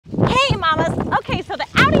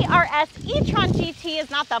RS e-tron GT is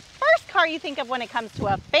not the first car you think of when it comes to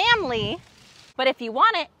a family. But if you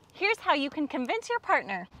want it, here's how you can convince your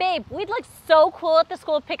partner. Babe, we'd look so cool at the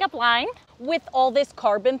school pickup line with all this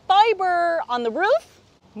carbon fiber on the roof,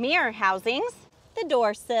 mirror housings, the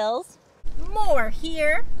door sills, more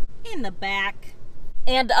here in the back,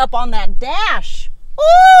 and up on that dash.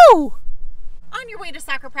 Ooh! On your way to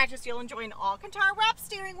soccer practice, you'll enjoy an Alcantara wrap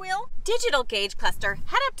steering wheel, digital gauge cluster,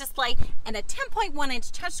 head-up display, and a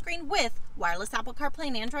 10.1-inch touchscreen with wireless Apple CarPlay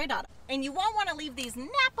and Android Auto. And you won't want to leave these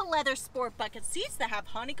Napa leather sport bucket seats that have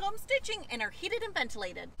honeycomb stitching and are heated and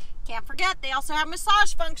ventilated. Can't forget, they also have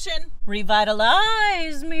massage function.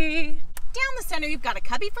 Revitalize me. Down the center, you've got a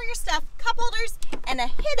cubby for your stuff, cup holders, and a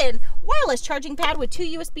hidden wireless charging pad with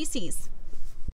 2 USB-Cs.